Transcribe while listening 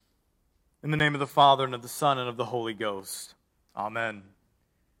In the name of the Father, and of the Son, and of the Holy Ghost. Amen.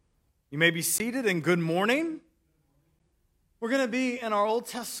 You may be seated, and good morning. We're going to be in our Old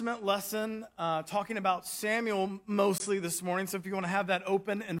Testament lesson talking about Samuel mostly this morning, so if you want to have that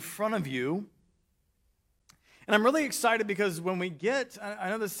open in front of you. And I'm really excited because when we get, I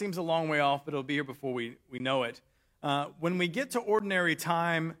know this seems a long way off, but it'll be here before we know it. When we get to ordinary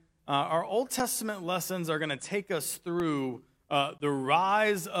time, our Old Testament lessons are going to take us through the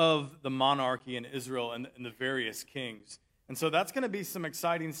rise of the monarchy in Israel and the various kings. And so that's going to be some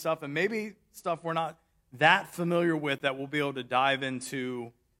exciting stuff, and maybe stuff we're not that familiar with that we'll be able to dive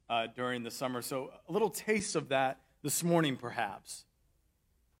into during the summer. So a little taste of that this morning, perhaps.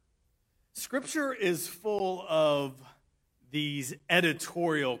 Scripture is full of these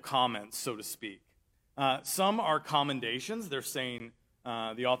editorial comments, so to speak. Some are commendations. They're saying,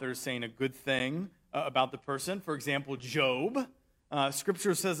 the author is saying a good thing about the person. For example, Job.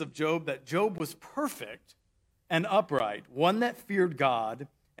 Scripture says of Job that Job was perfect and upright, one that feared God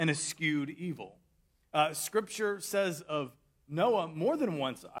and eschewed evil. Scripture says of Noah more than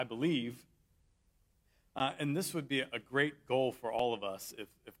once, I believe, and this would be a great goal for all of us if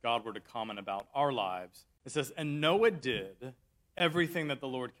God were to comment about our lives. It says, and Noah did everything that the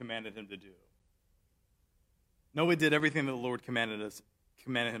Lord commanded him to do. Noah did everything that the Lord commanded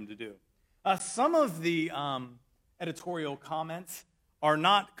him to do. Some of the editorial comments are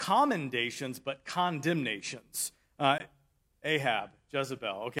not commendations, but condemnations. Ahab,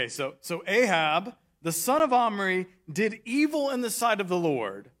 Jezebel. Okay, so Ahab, the son of Omri, did evil in the sight of the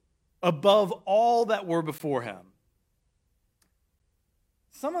Lord above all that were before him.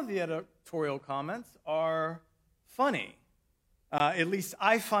 Some of the editorial comments are funny. At least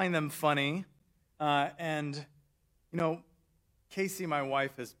I find them funny. And, you know, Casey, my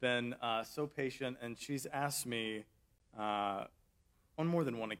wife, has been so patient, and she's asked me on more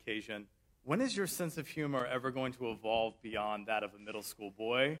than one occasion, when is your sense of humor ever going to evolve beyond that of a middle school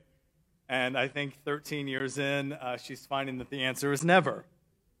boy? And I think 13 years in, she's finding that the answer is never.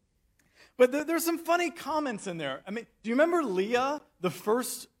 But there's some funny comments in there. I mean, do you remember Leah, the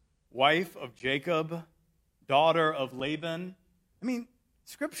first wife of Jacob, daughter of Laban? I mean,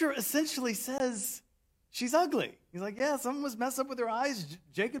 Scripture essentially says she's ugly. He's like, yeah, someone was messed up with her eyes.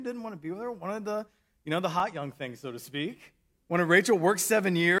 Jacob didn't want to be with her. Wanted the hot young thing, so to speak. Wanted Rachel worked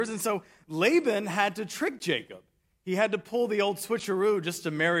 7 years. And so Laban had to trick Jacob. He had to pull the old switcheroo just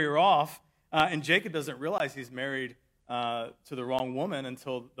to marry her off. And Jacob doesn't realize he's married to the wrong woman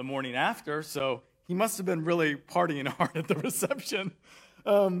until the morning after. So he must have been really partying hard at the reception.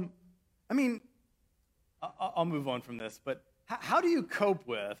 I'll move on from this. But how do you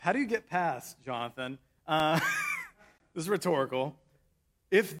get past, Jonathan? This is rhetorical.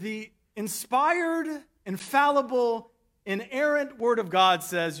 If the inspired, infallible, inerrant Word of God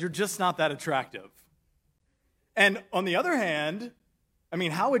says you're just not that attractive. And on the other hand, I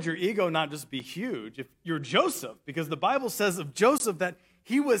mean, how would your ego not just be huge if you're Joseph? Because the Bible says of Joseph that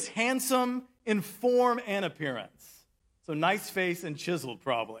he was handsome in form and appearance. So nice face and chiseled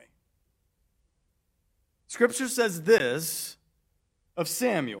probably. Scripture says this of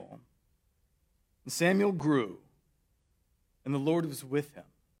Samuel. And Samuel grew, and the Lord was with him,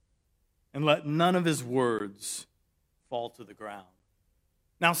 and let none of his words fall to the ground.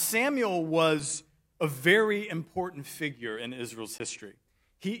 Now, Samuel was a very important figure in Israel's history.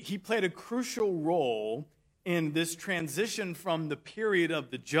 He played a crucial role in this transition from the period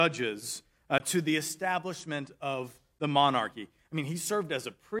of the judges to the establishment of the monarchy. I mean, he served as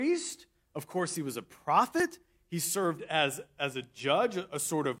a priest. Of course, he was a prophet. He served as a judge, a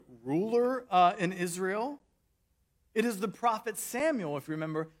sort of ruler in Israel. It is the prophet Samuel, if you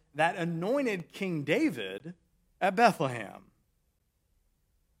remember, that anointed King David at Bethlehem.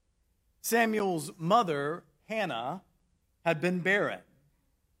 Samuel's mother, Hannah, had been barren.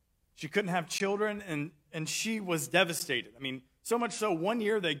 She couldn't have children, and she was devastated. I mean, so much so, one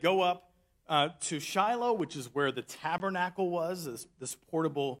year they go up to Shiloh, which is where the tabernacle was, this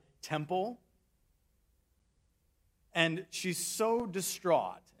portable temple. And she's so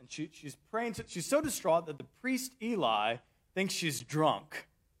distraught, and she's praying. She's so distraught that the priest Eli thinks she's drunk.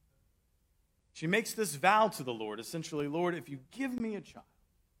 She makes this vow to the Lord, essentially, Lord, if you give me a child,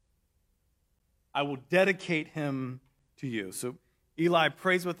 I will dedicate him to you. So Eli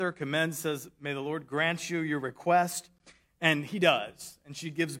prays with her, commends, says, may the Lord grant you your request. And he does. And she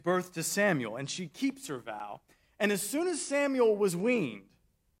gives birth to Samuel, and she keeps her vow. And as soon as Samuel was weaned,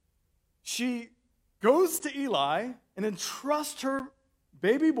 she goes to Eli and entrusts her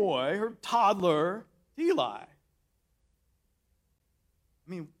baby boy, her toddler, to Eli. I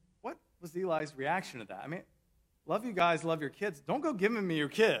mean, what was Eli's reaction to that? I mean, love you guys, love your kids. Don't go giving me your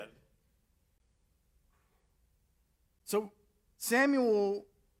kid. So Samuel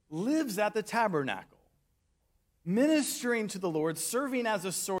lives at the tabernacle, ministering to the Lord, serving as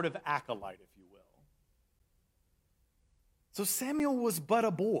a sort of acolyte, if you will. So Samuel was but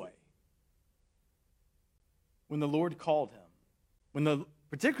a boy when the Lord called him,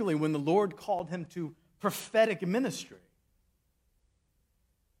 particularly when the Lord called him to prophetic ministry.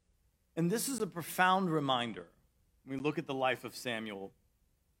 And this is a profound reminder, when we look at the life of Samuel,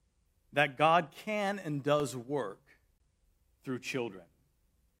 that God can and does work through children.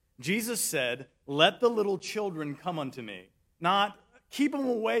 Jesus said, "Let the little children come unto me," not keep them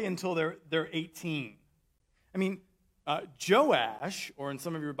away until they're 18. I mean, Joash, or in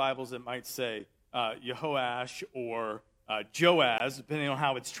some of your Bibles it might say Jehoash or Joaz, depending on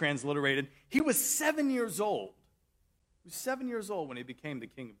how it's transliterated, he was 7 years old. He was 7 years old when he became the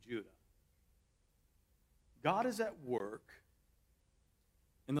king of Judah. God is at work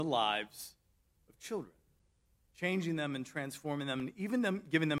in the lives of children, changing them and transforming them, and even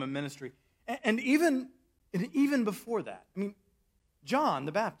giving them a ministry. And even before that, I mean, John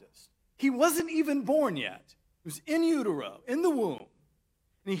the Baptist, he wasn't even born yet. He was in utero, in the womb.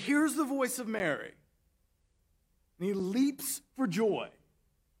 And he hears the voice of Mary. And he leaps for joy.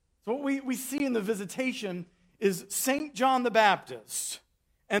 So what we see in the visitation is St. John the Baptist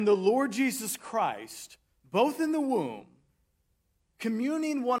and the Lord Jesus Christ, both in the womb,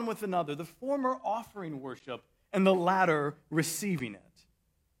 communing one with another, the former offering worship and the latter receiving it.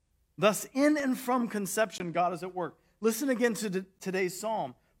 Thus, in and from conception, God is at work. Listen again to today's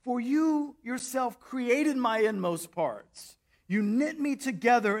psalm. "For you yourself created my inmost parts. You knit me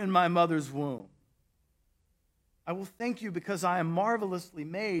together in my mother's womb. I will thank you because I am marvelously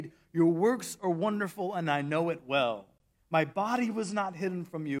made. Your works are wonderful, and I know it well. My body was not hidden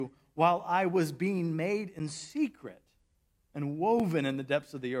from you while I was being made in secret and woven in the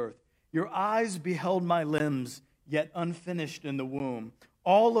depths of the earth. Your eyes beheld my limbs, yet unfinished in the womb.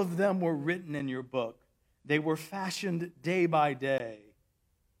 All of them were written in your book. They were fashioned day by day,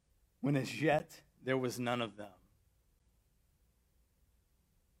 when as yet there was none of them."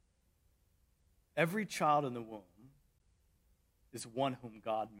 Every child in the womb is one whom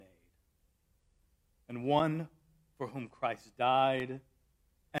God made, and one for whom Christ died,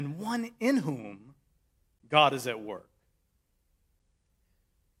 and one in whom God is at work.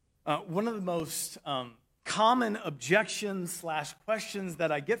 One of the most common objections / questions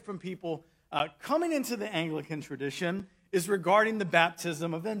that I get from people coming into the Anglican tradition is regarding the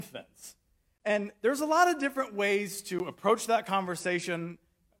baptism of infants. And there's a lot of different ways to approach that conversation.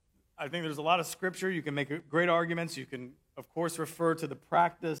 I think there's a lot of scripture. You can make great arguments. You can, of course, refer to the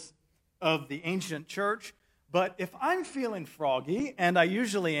practice of the ancient church. But if I'm feeling froggy, and I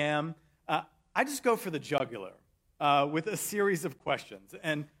usually am, I just go for the jugular with a series of questions.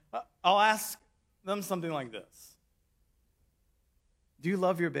 And I'll ask them something like this. Do you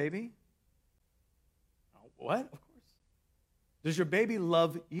love your baby? What? Of course. Does your baby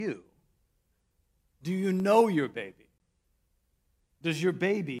love you? Do you know your baby? Does your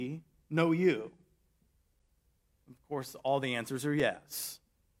baby know you? Of course, all the answers are yes.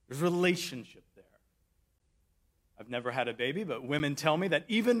 There's relationship there. I've never had a baby, but women tell me that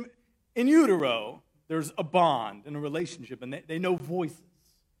even in utero, there's a bond and a relationship, and they know voices.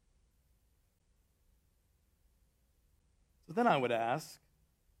 So then I would ask,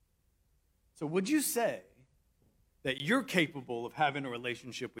 so would you say that you're capable of having a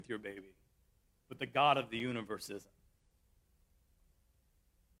relationship with your baby, but the God of the universe isn't?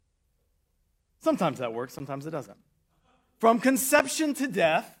 Sometimes that works, sometimes it doesn't. From conception to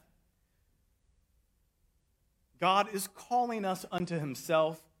death, God is calling us unto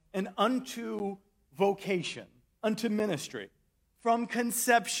himself and unto vocation, unto ministry. From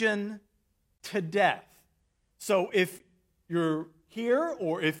conception to death. So if you're here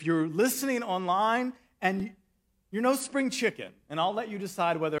or if you're listening online and you're no spring chicken, and I'll let you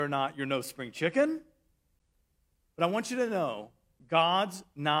decide whether or not you're no spring chicken, but I want you to know God's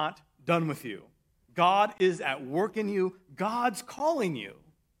not done with you. God is at work in you. God's calling you.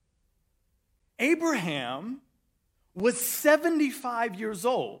 Abraham was 75 years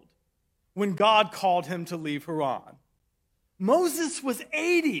old when God called him to leave Haran. Moses was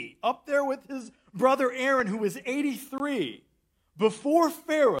 80, up there with his brother Aaron, who was 83, before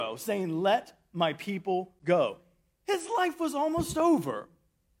Pharaoh saying, "Let my people go." His life was almost over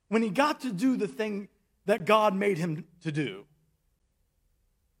when he got to do the thing that God made him to do.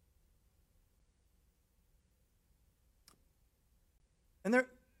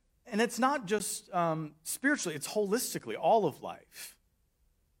 And it's not just spiritually, it's holistically, all of life.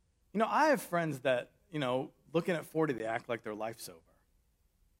 You know, I have friends that, looking at 40, they act like their life's over.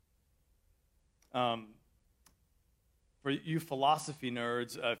 For you philosophy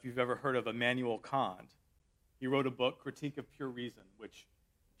nerds, if you've ever heard of Immanuel Kant, he wrote a book, Critique of Pure Reason, which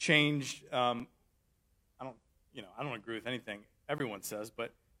changed. I don't agree with anything everyone says,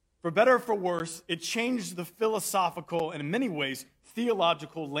 but for better or for worse, it changed the philosophical and, in many ways,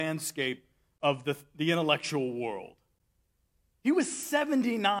 theological landscape of the intellectual world. He was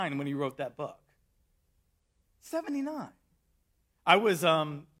 79 when he wrote that book. 79. I was,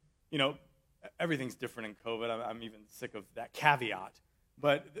 everything's different in COVID. I'm even sick of that caveat.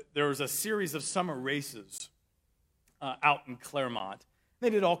 But there was a series of summer races out in Claremont. They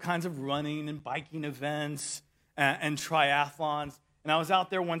did all kinds of running and biking events and triathlons. And I was out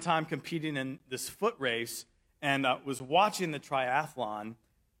there one time competing in this foot race and was watching the triathlon,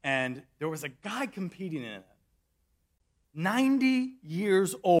 and there was a guy competing in it, 90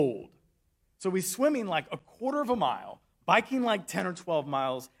 years old. So he's swimming like a quarter of a mile, biking like 10 or 12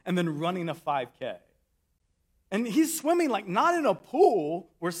 miles, and then running a 5K. And he's swimming like not in a pool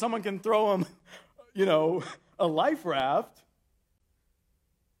where someone can throw him, a life raft,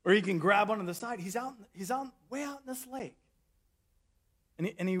 or he can grab onto the side. He's way out in this lake.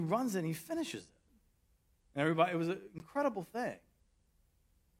 And he runs it and he finishes it. And everybody, it was an incredible thing.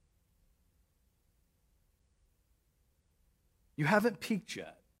 You haven't peaked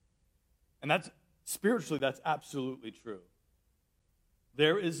yet. And that's spiritually, that's absolutely true.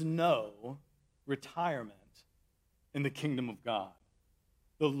 There is no retirement in the kingdom of God.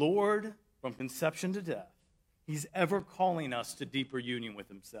 The Lord, from conception to death, he's ever calling us to deeper union with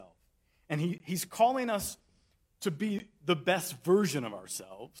himself. And he's calling us to be the best version of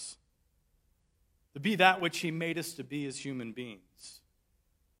ourselves, to be that which he made us to be as human beings.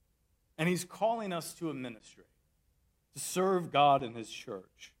 And he's calling us to a ministry, to serve God in his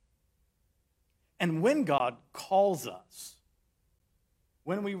church. And when God calls us,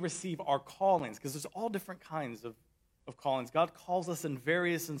 when we receive our callings, because there's all different kinds of callings, God calls us in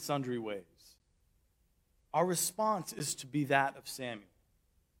various and sundry ways. Our response is to be that of Samuel.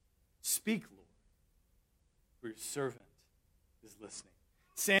 Speak, Lord, for your servant is listening.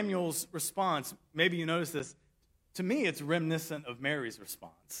 Samuel's response, maybe you notice this, to me it's reminiscent of Mary's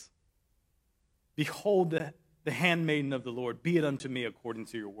response. Behold the handmaiden of the Lord, be it unto me according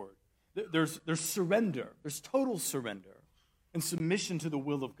to your word. There's surrender, there's total surrender and submission to the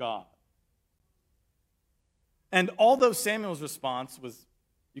will of God. And although Samuel's response was,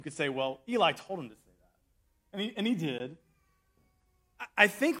 you could say, well, Eli told him to say that, and he did, I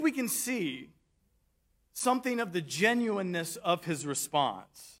think we can see something of the genuineness of his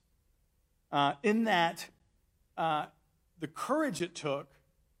response in that the courage it took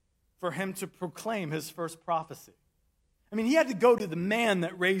for him to proclaim his first prophecy. I mean, he had to go to the man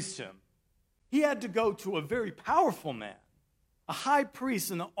that raised him. He had to go to a very powerful man, a high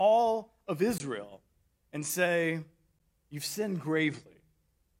priest in all of Israel, and say, you've sinned gravely,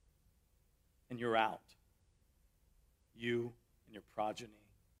 and you're out. You and your progeny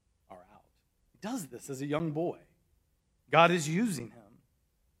are out. He does this as a young boy. God is using him.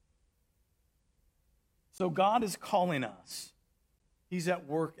 So God is calling us. He's at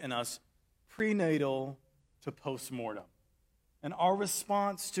work in us, prenatal to postmortem. And our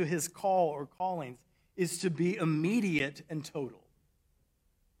response to his call or callings is to be immediate and total.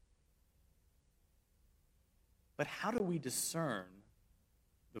 But how do we discern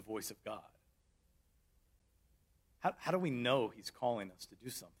the voice of God? How do we know he's calling us to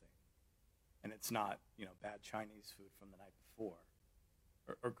do something? And it's not, bad Chinese food from the night before.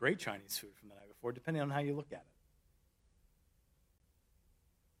 Or great Chinese food from the night before, depending on how you look at it.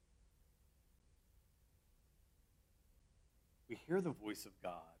 We hear the voice of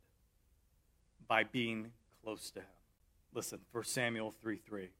God by being close to him. Listen, 1 Samuel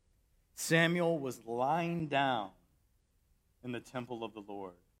 3:3. Samuel was lying down in the temple of the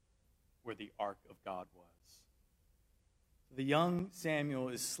Lord where the ark of God was. The young Samuel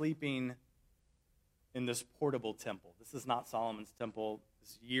is sleeping in this portable temple. This is not Solomon's temple.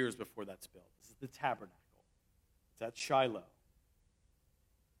 This is years before that's built. This is the tabernacle. It's at Shiloh.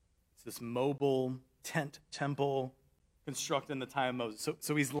 It's this mobile tent temple constructed in the time of Moses.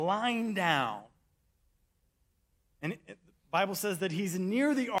 So he's lying down. And the Bible says that he's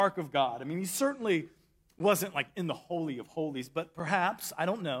near the ark of God. I mean, he certainly wasn't like in the Holy of Holies, but perhaps, I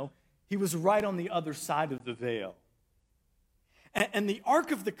don't know, he was right on the other side of the veil. And the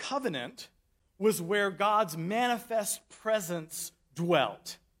Ark of the Covenant was where God's manifest presence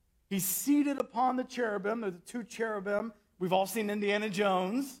dwelt. He's seated upon the cherubim. They're the two cherubim. We've all seen Indiana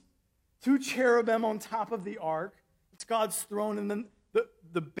Jones. Two cherubim on top of the ark. It's God's throne, and then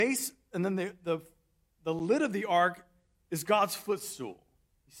the base, and then the lid of the ark is God's footstool.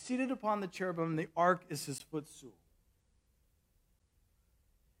 He's seated upon the cherubim, and the ark is his footstool.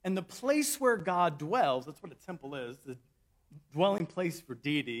 And the place where God dwells, that's what a temple is, the dwelling place for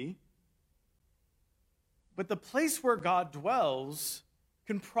deity. But the place where God dwells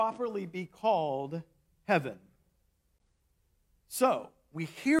can properly be called heaven. So, we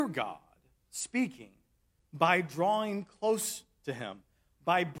hear God speaking by drawing close to him,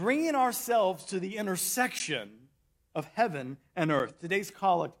 by bringing ourselves to the intersection of heaven and earth. Today's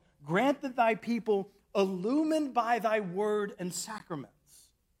collect, grant that thy people, illumined by thy word and sacraments.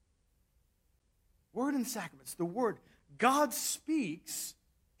 Word and sacraments, the word. God speaks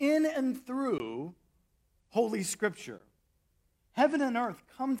in and through Holy Scripture. Heaven and earth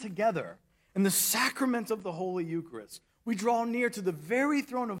come together in the sacrament of the Holy Eucharist. We draw near to the very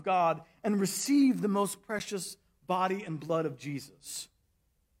throne of God and receive the most precious body and blood of Jesus.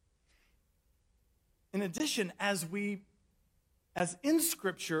 In addition, as in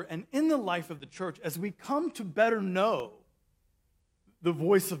Scripture and in the life of the church, as we come to better know the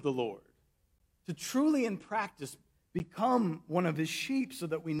voice of the Lord, to truly in practice become one of his sheep so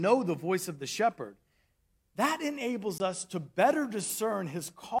that we know the voice of the shepherd, that enables us to better discern his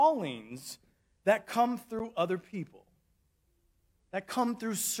callings that come through other people, that come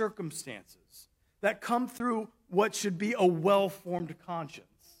through circumstances, that come through what should be a well-formed conscience.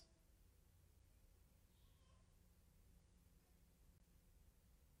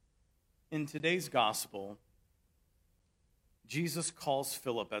 In today's gospel, Jesus calls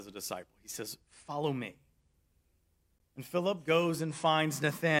Philip as a disciple. He says, "Follow me." And Philip goes and finds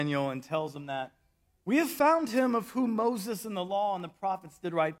Nathanael and tells him that we have found him of whom Moses and the law and the prophets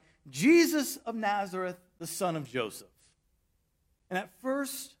did write, Jesus of Nazareth, the son of Joseph. And at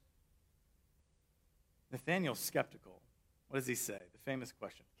first, Nathanael's skeptical. What does he say? The famous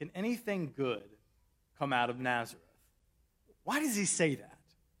question, can anything good come out of Nazareth? Why does he say that?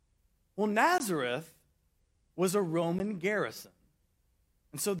 Well, Nazareth was a Roman garrison.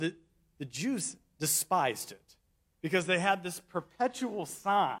 And so the Jews despised it because they had this perpetual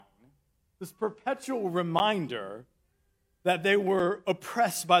sign, this perpetual reminder that they were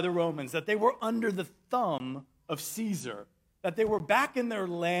oppressed by the Romans, that they were under the thumb of Caesar, that they were back in their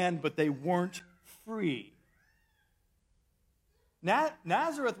land, but they weren't free.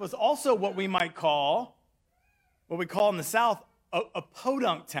 Nazareth was also what we call in the South, a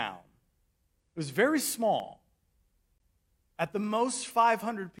podunk town. It was very small. At the most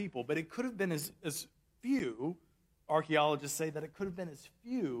 500 people, but it could have been as few, archaeologists say that it could have been as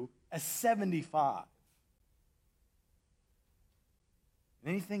few as 75.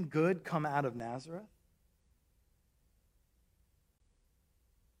 Anything good come out of Nazareth?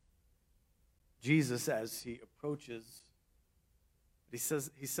 Jesus, as he approaches, he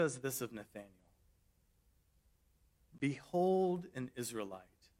says this of Nathanael. Behold an Israelite,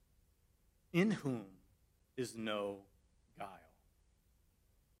 in whom is no guile.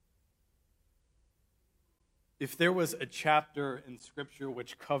 If there was a chapter in Scripture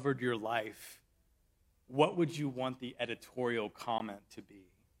which covered your life, what would you want the editorial comment to be?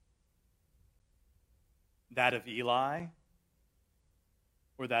 That of Eli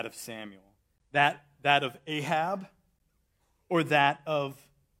or that of Samuel? That of Ahab or that of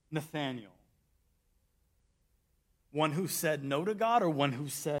Nathanael? One who said no to God or one who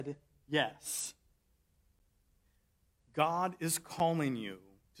said yes? God is calling you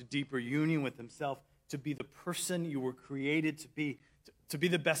to deeper union with himself, to be the person you were created to be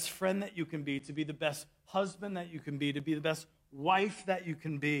the best friend that you can be, to be the best husband that you can be, to be the best wife that you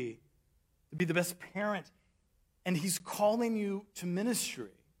can be, to be the best parent. And he's calling you to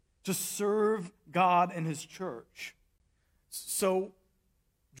ministry, to serve God and his church. So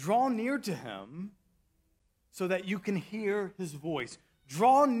draw near to him so that you can hear his voice.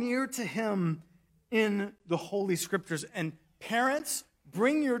 Draw near to him in the Holy Scriptures. And parents,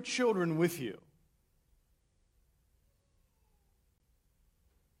 bring your children with you.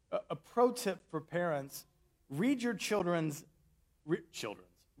 A pro tip for parents, read your children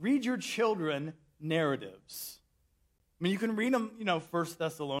narratives. I mean, you can read them, 1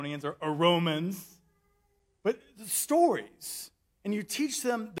 Thessalonians or Romans, but the stories. And you teach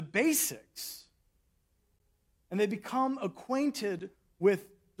them the basics. And they become acquainted with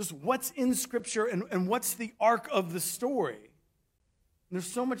just what's in Scripture and what's the arc of the story. And there's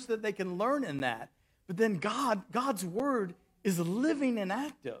so much that they can learn in that. But then God's Word is living and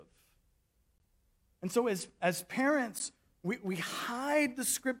active. And so as parents, we hide the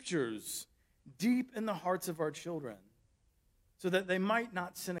Scriptures deep in the hearts of our children so that they might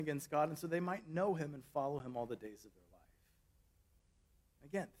not sin against God and so they might know him and follow him all the days of their life.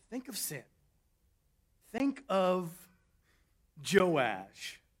 Again, think of sin. Think of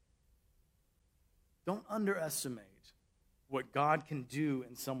Joash. Don't underestimate what God can do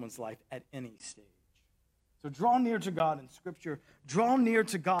in someone's life at any stage. So draw near to God in Scripture, draw near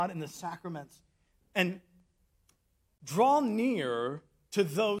to God in the sacraments, and draw near to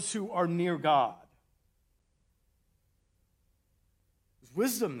those who are near God. There's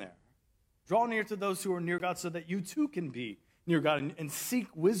wisdom there. Draw near to those who are near God so that you too can be near God and seek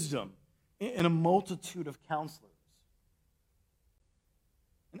wisdom in a multitude of counselors.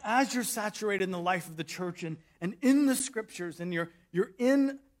 And as you're saturated in the life of the church and in the Scriptures, and you're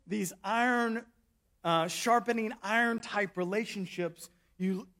in these sharpening iron type relationships,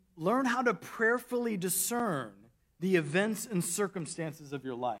 you learn how to prayerfully discern the events and circumstances of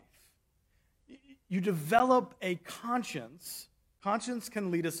your life. You develop a conscience. Conscience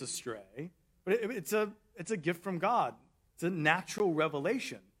can lead us astray, but it's a gift from God. It's a natural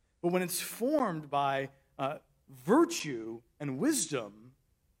revelation. But when it's formed by virtue and wisdom,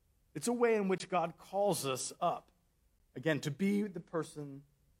 it's a way in which God calls us up, again, to be the person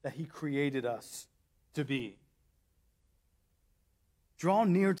that he created us to be. Draw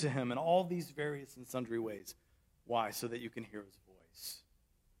near to him in all these various and sundry ways. Why? So that you can hear his voice.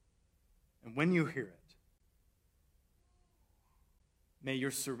 And when you hear it, may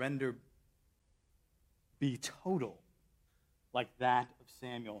your surrender be total, like that of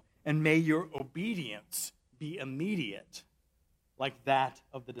Samuel. And may your obedience be immediate, like that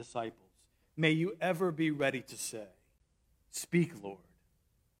of the disciples. May you ever be ready to say, "Speak, Lord,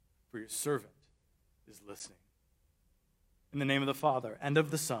 for your servant is listening." In the name of the Father, and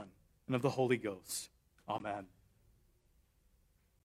of the Son, and of the Holy Ghost. Amen.